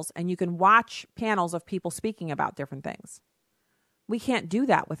panels and you can watch panels of people speaking about different things. We can't do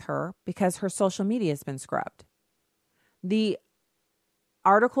that with her because her social media has been scrubbed. The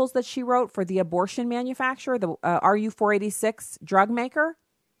articles that she wrote for the abortion manufacturer, the RU486 drug maker,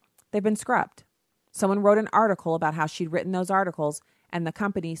 they've been scrubbed. Someone wrote an article about how she'd written those articles and the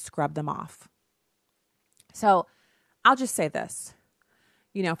company scrubbed them off. So I'll just say this,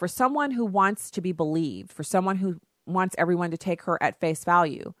 for someone who wants to be believed, for someone who wants everyone to take her at face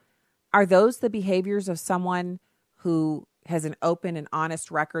value, are those the behaviors of someone who has an open and honest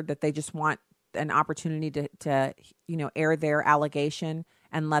record that they just want an opportunity to air their allegation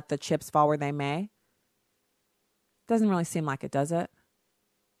and let the chips fall where they may? Doesn't really seem like it, does it?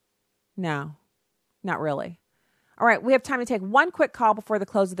 No, not really. All right, we have time to take one quick call before the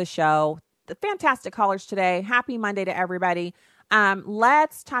close of the show. The fantastic callers today. Happy Monday to everybody.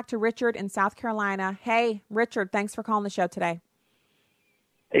 Let's talk to Richard in South Carolina. Hey, Richard, thanks for calling the show today.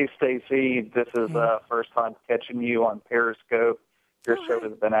 Hey, Stacey. This is first time catching you on Periscope. Your show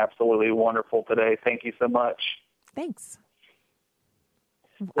has been absolutely wonderful today. Thank you so much. Thanks.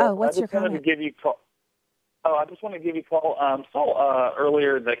 Well, what's your comment? I just want to give you a call. Saw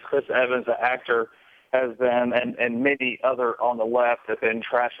earlier that Chris Evans, the actor, has been, and many other on the left have been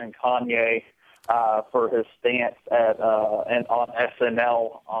trashing Kanye for his stance on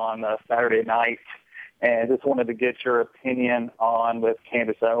SNL on Saturday night. And just wanted to get your opinion on with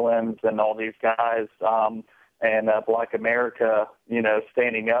Candace Owens and all these guys and Black America,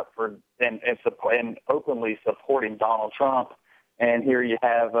 standing up for and openly supporting Donald Trump. And here you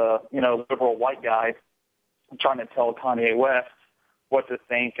have liberal white guy trying to tell Kanye West what to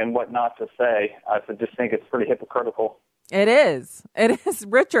think and what not to say. I just think it's pretty hypocritical. It is,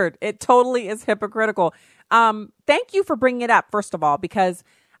 Richard. It totally is hypocritical. Thank you for bringing it up, first of all, because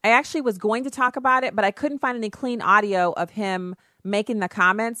I actually was going to talk about it, but I couldn't find any clean audio of him making the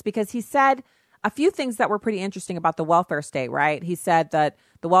comments because he said a few things that were pretty interesting about the welfare state, right? He said that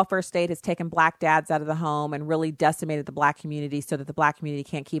the welfare state has taken black dads out of the home and really decimated the black community so that the black community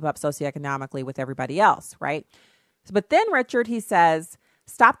can't keep up socioeconomically with everybody else, right? But then, Richard, he says,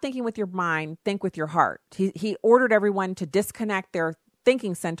 stop thinking with your mind, think with your heart. He ordered everyone to disconnect their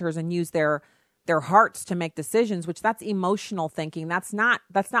thinking centers and use their hearts to make decisions, which that's emotional thinking. That's not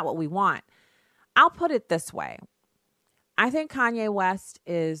what we want. I'll put it this way. I think Kanye West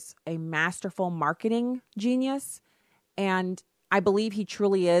is a masterful marketing genius, and I believe he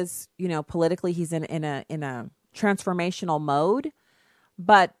truly is, politically he's in a transformational mode.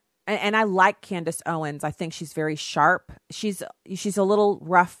 But and I like Candace Owens. I think she's very sharp. She's a little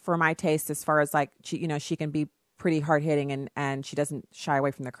rough for my taste as far as she can be pretty hard hitting and she doesn't shy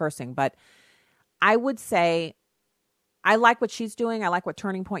away from the cursing, but I would say I like what she's doing. I like what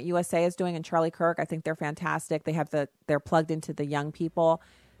Turning Point USA is doing and Charlie Kirk. I think they're fantastic. They're plugged into the young people.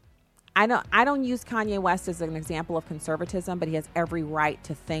 I don't use Kanye West as an example of conservatism, but he has every right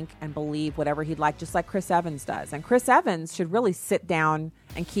to think and believe whatever he'd like, just like Chris Evans does. And Chris Evans should really sit down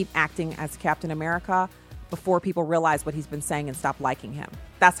and keep acting as Captain America before people realize what he's been saying and stop liking him.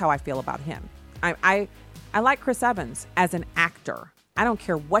 That's how I feel about him. I like Chris Evans as an actor. I don't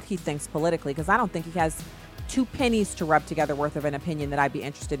care what he thinks politically because I don't think he has two pennies to rub together worth of an opinion that I'd be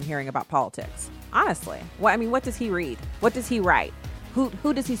interested in hearing about politics. Honestly. What does he read? What does he write?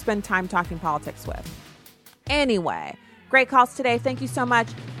 Who does he spend time talking politics with? Anyway, great calls today. Thank you so much.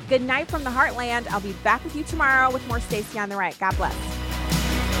 Good night from the Heartland. I'll be back with you tomorrow with more Stacey on the Right. God bless.